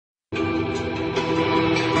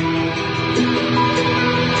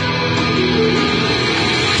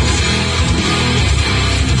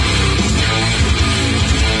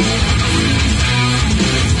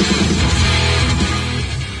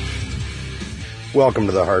Welcome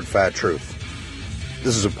to the Hard Fat Truth.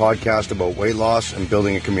 This is a podcast about weight loss and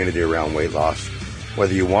building a community around weight loss.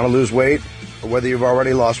 Whether you want to lose weight or whether you've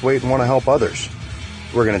already lost weight and want to help others,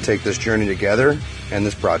 we're going to take this journey together and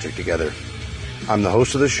this project together. I'm the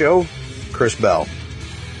host of the show, Chris Bell.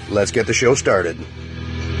 Let's get the show started.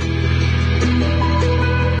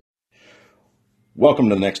 Welcome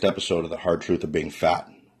to the next episode of the Hard Truth of Being Fat.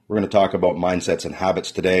 We're going to talk about mindsets and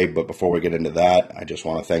habits today, but before we get into that, I just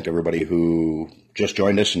want to thank everybody who just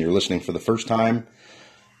joined us and you're listening for the first time.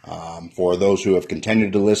 For those who have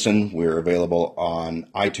continued to listen, we're available on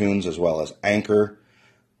iTunes as well as Anchor.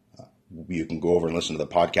 You can go over and listen to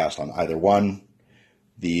the podcast on either one.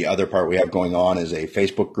 The other part we have going on is a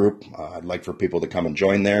Facebook group. I'd like for people to come and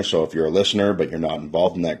join there. So if you're a listener but you're not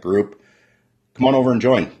involved in that group, come on over and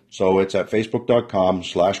join. So it's at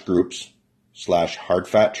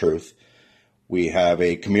facebook.com/groups/hardfattruth. We have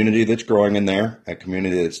a community that's growing in there, a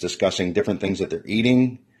community that's discussing different things that they're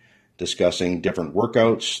eating, discussing different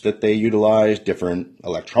workouts that they utilize, different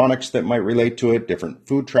electronics that might relate to it, different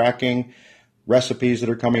food tracking, recipes that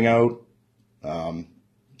are coming out. I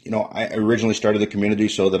originally started the community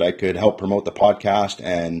so that I could help promote the podcast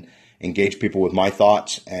and engage people with my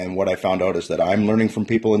thoughts. And what I found out is that I'm learning from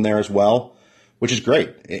people in there as well, which is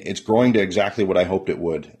great. It's growing to exactly what I hoped it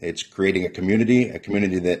would. It's creating a community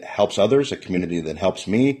that helps others, a community that helps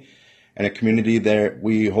me, and a community that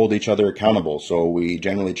we hold each other accountable. So we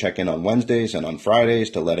generally check in on Wednesdays and on Fridays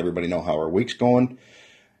to let everybody know how our week's going.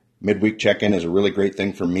 Midweek check-in is a really great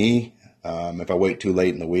thing for me. If I wait too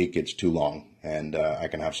late in the week, it's too long, and I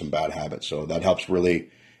can have some bad habits. So that helps really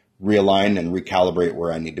realign and recalibrate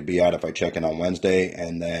where I need to be at if I check in on Wednesday,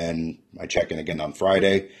 and then I check in again on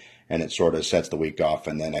Friday. And it sort of sets the week off,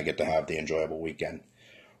 and then I get to have the enjoyable weekend.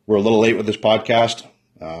 We're a little late with this podcast.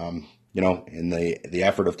 In the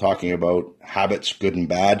effort of talking about habits, good and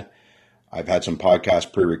bad, I've had some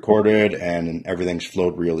podcasts pre-recorded, and everything's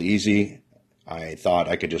flowed real easy. I thought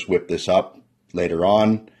I could just whip this up later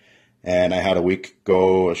on, and I had a week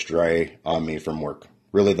go astray on me from work.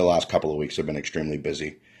 Really, the last couple of weeks have been extremely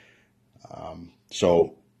busy.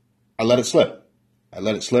 So I let it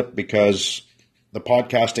slip. Because the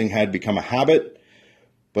podcasting had become a habit,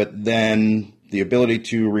 but then the ability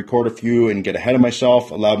to record a few and get ahead of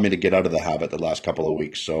myself allowed me to get out of the habit the last couple of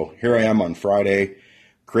weeks. So here I am on Friday,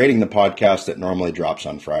 creating the podcast that normally drops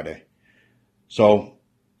on Friday. So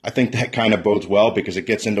I think that kind of bodes well because it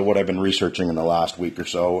gets into what I've been researching in the last week or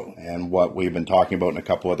so and what we've been talking about in a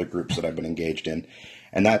couple other groups that I've been engaged in.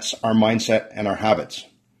 And that's our mindset and our habits.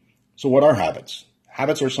 So what are habits?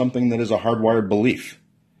 Habits are something that is a hardwired belief.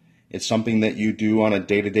 It's something that you do on a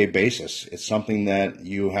day-to-day basis. It's something that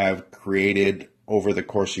you have created over the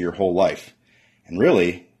course of your whole life. And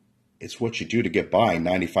really, it's what you do to get by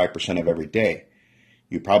 95% of every day.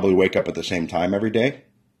 You probably wake up at the same time every day.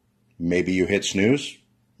 Maybe you hit snooze.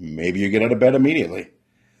 Maybe you get out of bed immediately.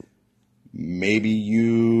 Maybe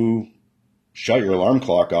you shut your alarm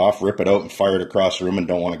clock off, rip it out and fire it across the room and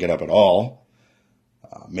don't want to get up at all.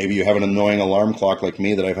 Maybe you have an annoying alarm clock like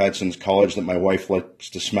me that I've had since college that my wife likes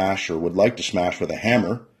to smash or would like to smash with a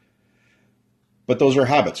hammer. But those are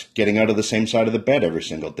habits. Getting out of the same side of the bed every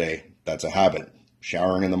single day, that's a habit.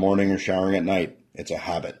 Showering in the morning or showering at night, it's a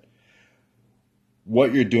habit.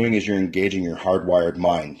 What you're doing is you're engaging your hardwired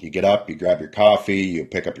mind. You get up, you grab your coffee, you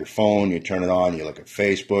pick up your phone, you turn it on, you look at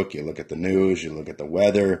Facebook, you look at the news, you look at the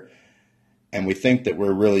weather, and we think that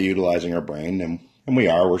we're really utilizing our brain, and we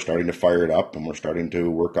are. We're starting to fire it up, and we're starting to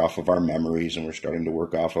work off of our memories, and we're starting to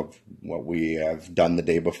work off of what we have done the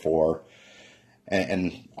day before,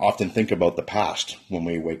 and often think about the past when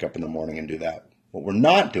we wake up in the morning and do that. What we're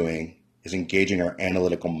not doing is engaging our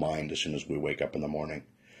analytical mind as soon as we wake up in the morning.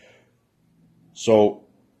 So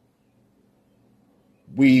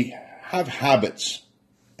we have habits,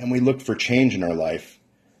 and we look for change in our life.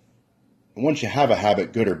 And once you have a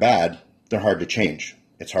habit, good or bad, they're hard to change.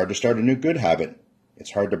 It's hard to start a new good habit.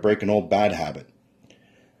 It's hard to break an old bad habit.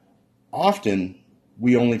 Often,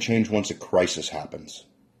 we only change once a crisis happens.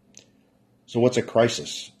 So what's a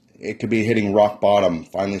crisis? It could be hitting rock bottom,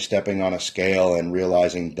 finally stepping on a scale and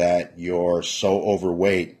realizing that you're so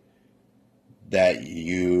overweight that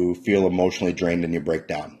you feel emotionally drained and you break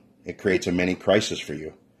down. It creates a mini crisis for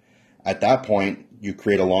you. At that point, you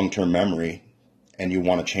create a long-term memory and you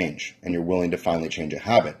want to change and you're willing to finally change a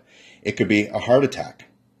habit. It could be a heart attack.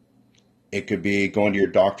 It could be going to your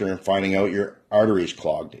doctor and finding out your arteries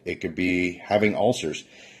clogged. It could be having ulcers.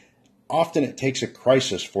 Often it takes a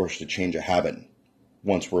crisis for us to change a habit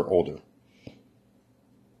once we're older.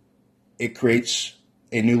 It creates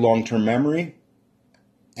a new long-term memory,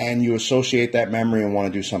 and you associate that memory and want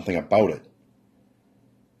to do something about it.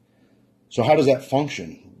 So how does that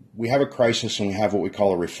function? We have a crisis and we have what we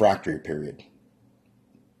call a refractory period.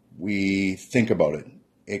 We think about it.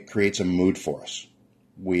 It creates a mood for us.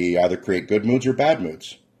 We either create good moods or bad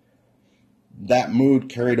moods. That mood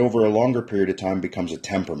carried over a longer period of time becomes a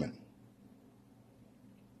temperament.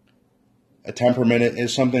 A temperament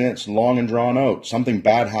is something that's long and drawn out. Something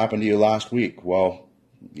bad happened to you last week. Well,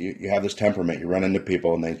 you have this temperament. You run into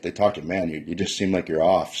people and they talk to you, man, you just seem like you're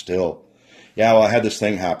off still. Yeah, well, I had this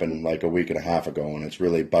thing happen like a week and a half ago and it's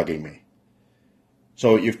really bugging me.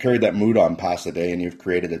 So you've carried that mood on past the day and you've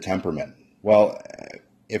created a temperament. Well,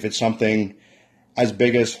 if it's something as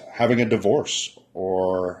big as having a divorce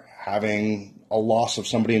or having a loss of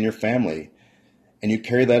somebody in your family, and you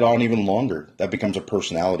carry that on even longer, that becomes a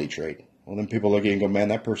personality trait. Well, then people look at you and go, man,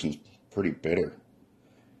 that person's pretty bitter.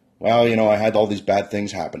 Well, I had all these bad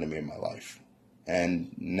things happen to me in my life.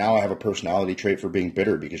 And now I have a personality trait for being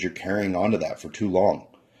bitter because you're carrying on to that for too long.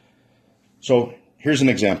 So here's an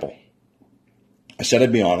example. I said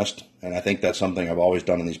I'd be honest, and I think that's something I've always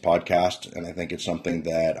done in these podcasts, and I think it's something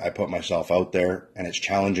that I put myself out there, and it's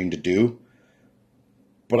challenging to do,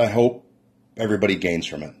 but I hope everybody gains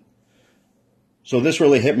from it. So this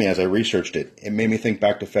really hit me as I researched it. It made me think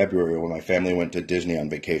back to February when my family went to Disney on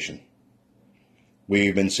vacation.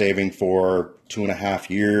 We've been saving for 2.5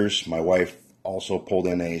 years. My wife also pulled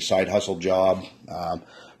in a side hustle job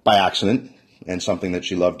by accident and something that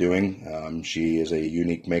she loved doing. She is a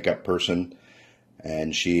unique makeup person,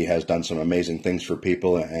 and she has done some amazing things for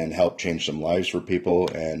people and helped change some lives for people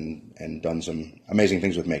and done some amazing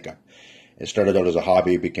things with makeup. It started out as a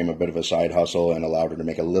hobby, became a bit of a side hustle, and allowed her to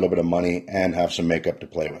make a little bit of money and have some makeup to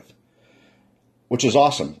play with, which is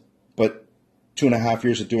awesome. But 2.5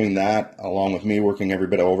 years of doing that, along with me working every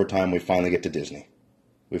bit of overtime, we finally get to Disney.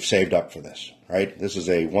 We've saved up for this, right? This is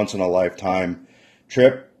a once-in-a-lifetime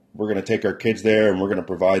trip. We're going to take our kids there, and we're going to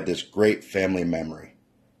provide this great family memory.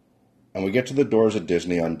 And we get to the doors of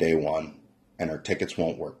Disney on day one, and our tickets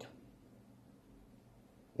won't work.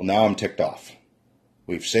 Well, now I'm ticked off.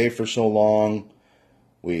 We've saved for so long.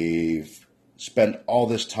 We've spent all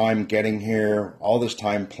this time getting here, all this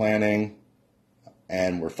time planning,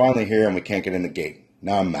 and we're finally here and we can't get in the gate.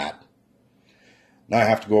 Now I'm mad. Now I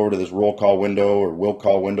have to go over to this roll call window, or will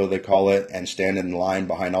call window they call it, and stand in line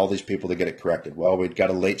behind all these people to get it corrected. Well, we'd got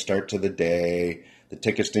a late start to the day. The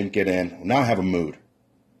tickets didn't get in. Now I have a mood.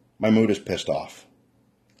 My mood is pissed off.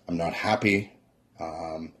 I'm not happy.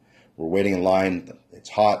 We're waiting in line. It's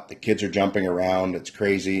hot. The kids are jumping around. It's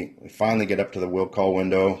crazy. We finally get up to the will call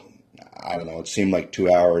window. I don't know. It seemed like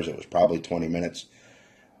 2 hours. It was probably 20 minutes.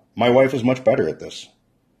 My wife is much better at this.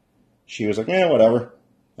 She was like, whatever.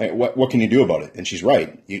 Hey, what can you do about it? And she's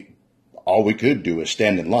right. All we could do is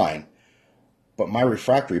stand in line. But my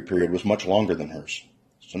refractory period was much longer than hers.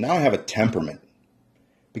 So now I have a temperament.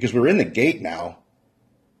 Because we're in the gate now,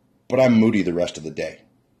 but I'm moody the rest of the day.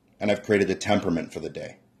 And I've created a temperament for the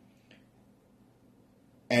day.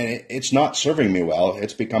 And it's not serving me well.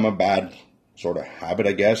 It's become a bad sort of habit,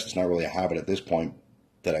 I guess. It's not really a habit at this point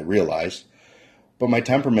that I realize. But my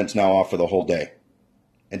temperament's now off for the whole day.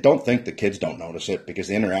 And don't think the kids don't notice it, because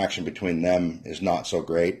the interaction between them is not so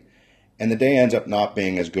great. And the day ends up not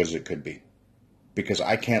being as good as it could be, because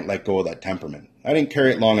I can't let go of that temperament. I didn't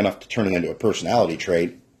carry it long enough to turn it into a personality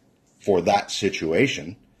trait for that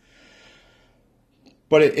situation.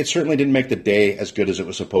 But it certainly didn't make the day as good as it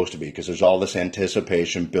was supposed to be, because there's all this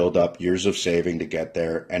anticipation, build up, years of saving to get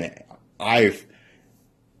there. And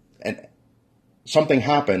something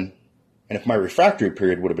happened, and if my refractory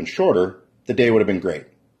period would have been shorter, the day would have been great.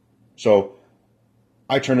 So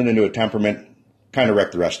I turned it into a temperament, kind of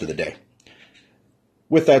wrecked the rest of the day.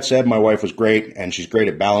 With that said, my wife was great, and she's great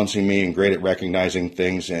at balancing me and great at recognizing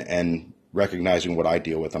things and recognizing what I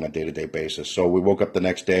deal with on a day-to-day basis. So we woke up the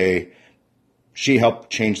next day. She helped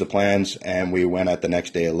change the plans, and we went at the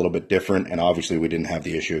next day a little bit different, and obviously we didn't have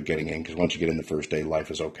the issue of getting in, because once you get in the first day, life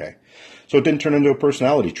is okay. So it didn't turn into a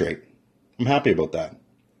personality trait. I'm happy about that.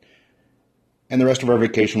 And the rest of our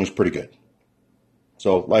vacation was pretty good.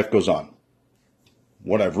 So life goes on.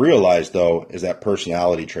 What I've realized, though, is that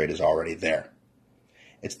personality trait is already there.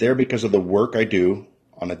 It's there because of the work I do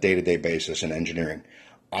on a day-to-day basis in engineering.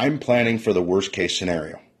 I'm planning for the worst-case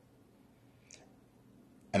scenario.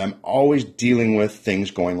 And I'm always dealing with things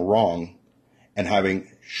going wrong and having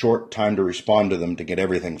short time to respond to them to get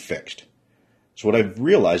everything fixed. So what I've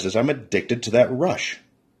realized is I'm addicted to that rush.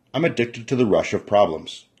 I'm addicted to the rush of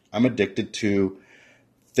problems. I'm addicted to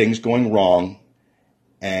things going wrong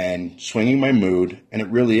and swinging my mood, and it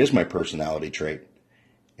really is my personality trait.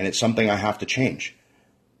 And it's something I have to change.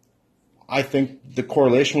 I think the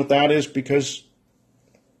correlation with that is because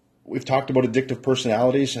we've talked about addictive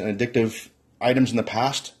personalities and addictive items in the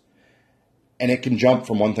past, and it can jump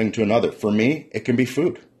from one thing to another. For me, it can be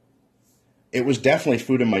food. It was definitely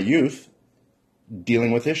food in my youth,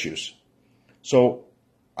 dealing with issues. So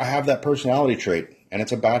I have that personality trait, and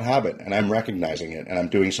it's a bad habit, and I'm recognizing it, and I'm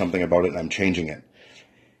doing something about it, and I'm changing it.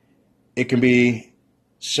 It can be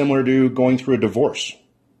similar to going through a divorce.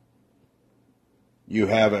 You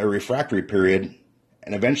have a refractory period,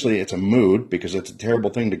 and eventually it's a mood because it's a terrible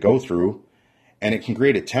thing to go through, and it can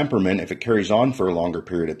create a temperament if it carries on for a longer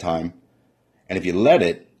period of time. And if you let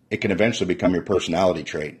it, it can eventually become your personality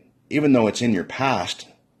trait. Even though it's in your past,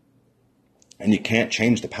 and you can't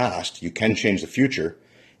change the past, you can change the future.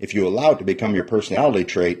 If you allow it to become your personality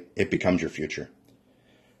trait, it becomes your future.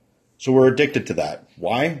 So we're addicted to that.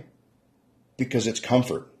 Why? Because it's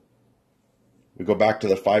comfort. We go back to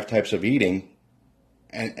the 5 types of eating,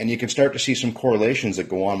 and you can start to see some correlations that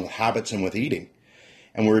go on with habits and with eating.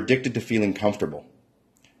 And we're addicted to feeling comfortable.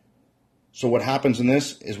 So what happens in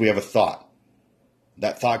this is we have a thought.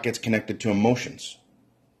 That thought gets connected to emotions.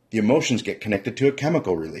 The emotions get connected to a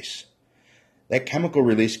chemical release. That chemical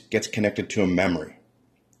release gets connected to a memory.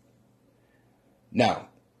 Now,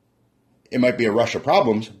 it might be a rush of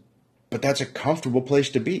problems, but that's a comfortable place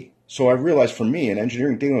to be. So I realized for me in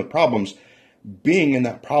engineering, dealing with problems, being in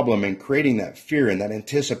that problem and creating that fear and that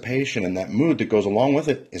anticipation and that mood that goes along with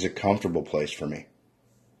it is a comfortable place for me.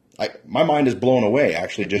 My mind is blown away,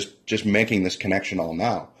 actually, just making this connection all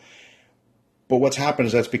now. But what's happened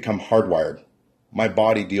is that's become hardwired. My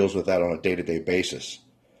body deals with that on a day-to-day basis.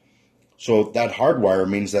 So that hardwire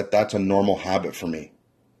means that that's a normal habit for me.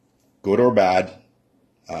 Good or bad,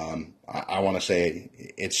 I want to say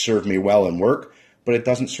it served me well in work, but it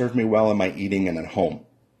doesn't serve me well in my eating and at home.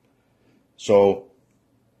 So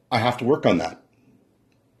I have to work on that.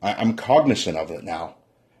 I'm cognizant of it now,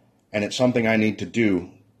 and it's something I need to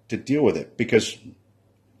do to deal with it, because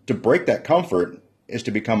to break that comfort is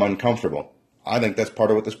to become uncomfortable. I think that's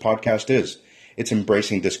part of what this podcast is. It's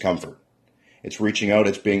embracing discomfort. It's reaching out.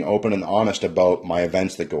 It's being open and honest about my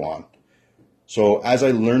events that go on. So as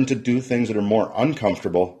I learn to do things that are more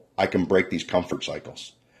uncomfortable, I can break these comfort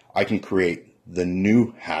cycles. I can create the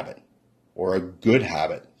new habit or a good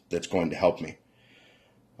habit that's going to help me.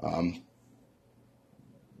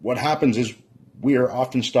 What happens is we are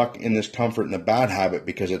often stuck in this comfort and the bad habit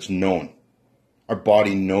because it's known. Our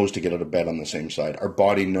body knows to get out of bed on the same side. Our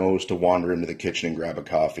body knows to wander into the kitchen and grab a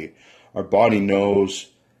coffee. Our body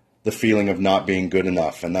knows the feeling of not being good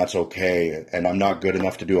enough, and that's okay. And I'm not good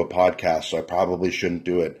enough to do a podcast, so I probably shouldn't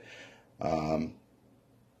do it.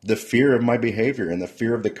 The fear of my behavior and the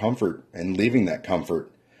fear of the comfort and leaving that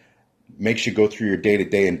comfort makes you go through your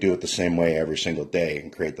day-to-day and do it the same way every single day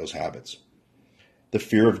and create those habits. The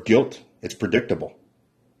fear of guilt, it's predictable.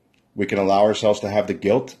 We can allow ourselves to have the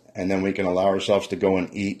guilt, and then we can allow ourselves to go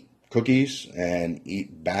and eat cookies and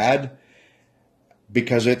eat bad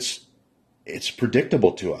because it's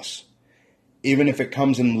predictable to us. Even if it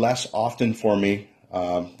comes in less often for me,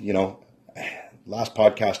 last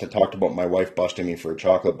podcast I talked about my wife busting me for a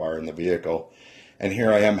chocolate bar in the vehicle. And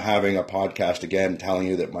here I am having a podcast again telling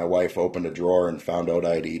you that my wife opened a drawer and found out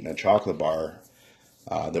I'd eaten a chocolate bar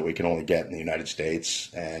that we can only get in the United States.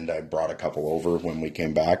 And I brought a couple over when we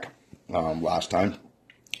came back last time.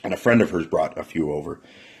 And a friend of hers brought a few over.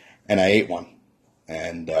 And I ate one.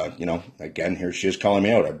 And, again, here she is calling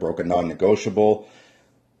me out. I broke a non-negotiable.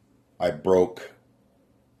 I broke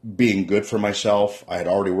being good for myself. I had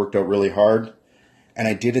already worked out really hard. And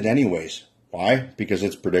I did it anyways. Why? Because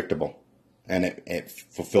it's predictable. And it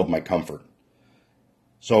fulfilled my comfort.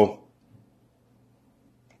 So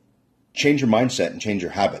change your mindset and change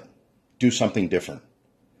your habit. Do something different.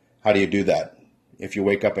 How do you do that? If you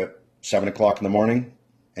wake up at 7 o'clock in the morning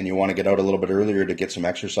and you want to get out a little bit earlier to get some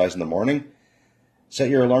exercise in the morning, set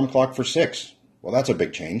your alarm clock for 6. Well, that's a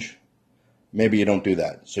big change. Maybe you don't do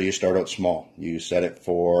that. So you start out small. You set it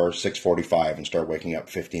for 6:45 and start waking up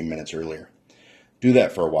 15 minutes earlier. Do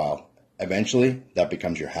that for a while. Eventually, that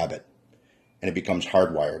becomes your habit. And it becomes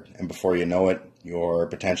hardwired. And before you know it, you're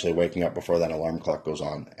potentially waking up before that alarm clock goes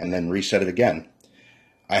on. And then reset it again.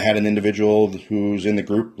 I had an individual who's in the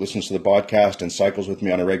group, listens to the podcast, and cycles with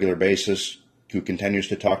me on a regular basis, who continues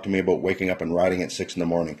to talk to me about waking up and riding at 6 in the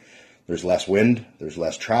morning. There's less wind. There's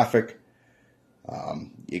less traffic.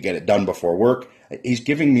 You get it done before work. He's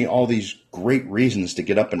giving me all these great reasons to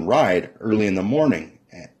get up and ride early in the morning.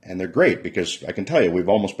 And they're great because I can tell you, we've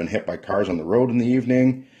almost been hit by cars on the road in the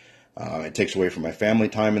evening. It takes away from my family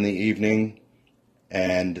time in the evening.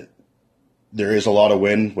 And there is a lot of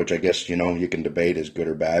wind, which I guess, you can debate is good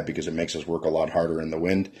or bad because it makes us work a lot harder in the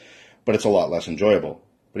wind. But it's a lot less enjoyable.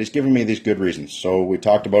 but he's giving me these good reasons. So we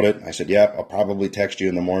talked about it. I said, yeah, I'll probably text you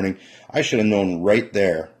in the morning. I should have known right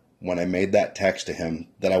there when I made that text to him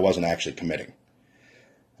that I wasn't actually committing.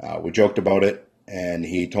 We joked about it, and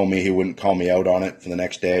he told me he wouldn't call me out on it for the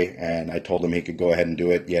next day, and I told him he could go ahead and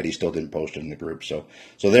do it, yet he still didn't post it in the group. So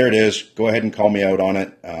there it is. Go ahead and call me out on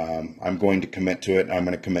it. I'm going to commit to it. I'm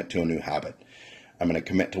going to commit to a new habit. I'm going to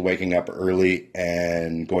commit to waking up early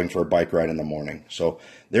and going for a bike ride in the morning. So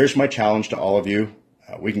there's my challenge to all of you.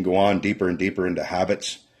 We can go on deeper and deeper into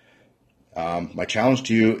habits. My challenge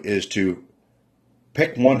to you is to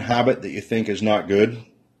pick one habit that you think is not good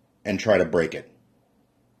and try to break it.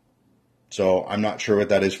 So I'm not sure what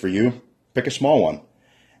that is for you. Pick a small one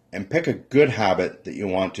and pick a good habit that you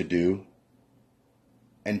want to do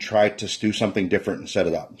and try to do something different and set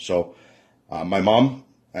it up. So my mom,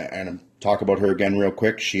 and I'll talk about her again real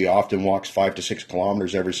quick, she often walks 5 to 6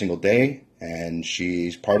 kilometers every single day, and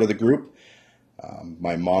she's part of the group.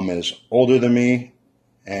 My mom is older than me,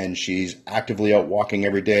 and she's actively out walking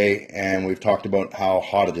every day, and we've talked about how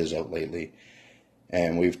hot it is out lately.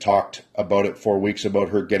 And we've talked about it for weeks about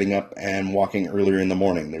her getting up and walking earlier in the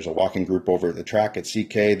morning. There's a walking group over at the track at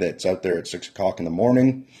CK that's out there at 6 o'clock in the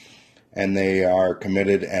morning, and they are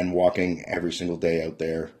committed and walking every single day out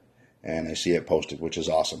there, and I see it posted, which is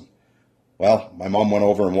awesome. Well, my mom went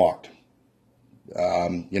over and walked, at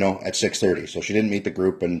 6:30. So she didn't meet the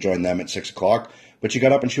group and join them at 6 o'clock, but she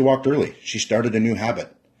got up and she walked early. She started a new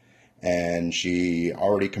habit, and she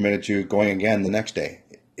already committed to going again the next day.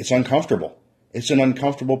 It's uncomfortable. It's an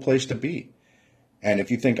uncomfortable place to be. And if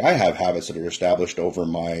you think I have habits that are established over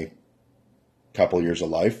my couple years of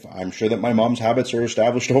life, I'm sure that my mom's habits are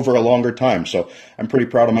established over a longer time. So I'm pretty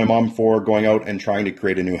proud of my mom for going out and trying to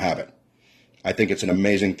create a new habit. I think it's an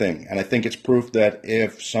amazing thing. And I think it's proof that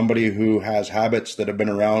if somebody who has habits that have been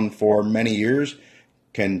around for many years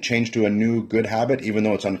can change to a new good habit, even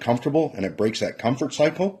though it's uncomfortable and it breaks that comfort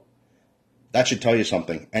cycle, that should tell you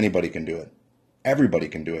something. Anybody can do it. Everybody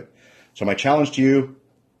can do it. So my challenge to you,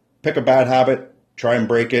 pick a bad habit, try and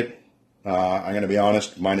break it. I'm going to be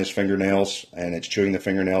honest, mine is fingernails, and it's chewing the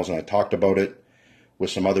fingernails, and I talked about it with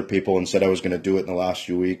some other people and said I was going to do it in the last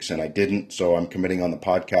few weeks, and I didn't, so I'm committing on the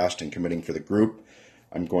podcast and committing for the group.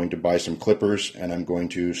 I'm going to buy some clippers, and I'm going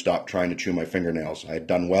to stop trying to chew my fingernails. I had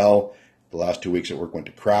done well. The last 2 weeks at work went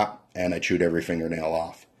to crap, and I chewed every fingernail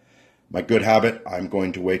off. My good habit, I'm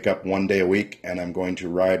going to wake up one day a week, and I'm going to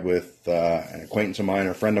ride with an acquaintance of mine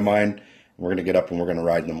or a friend of mine. And we're going to get up and we're going to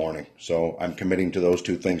ride in the morning. So I'm committing to those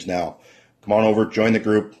two things now. Come on over, join the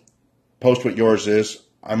group, post what yours is.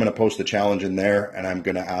 I'm going to post the challenge in there, and I'm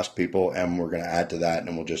going to ask people, and we're going to add to that,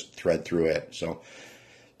 and we'll just thread through it. So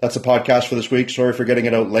that's the podcast for this week. Sorry for getting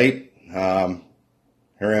it out late. Here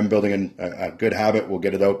I am building a good habit. We'll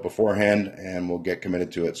get it out beforehand, and we'll get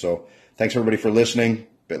committed to it. So thanks, everybody, for listening.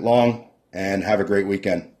 Bit long, and have a great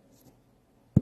weekend.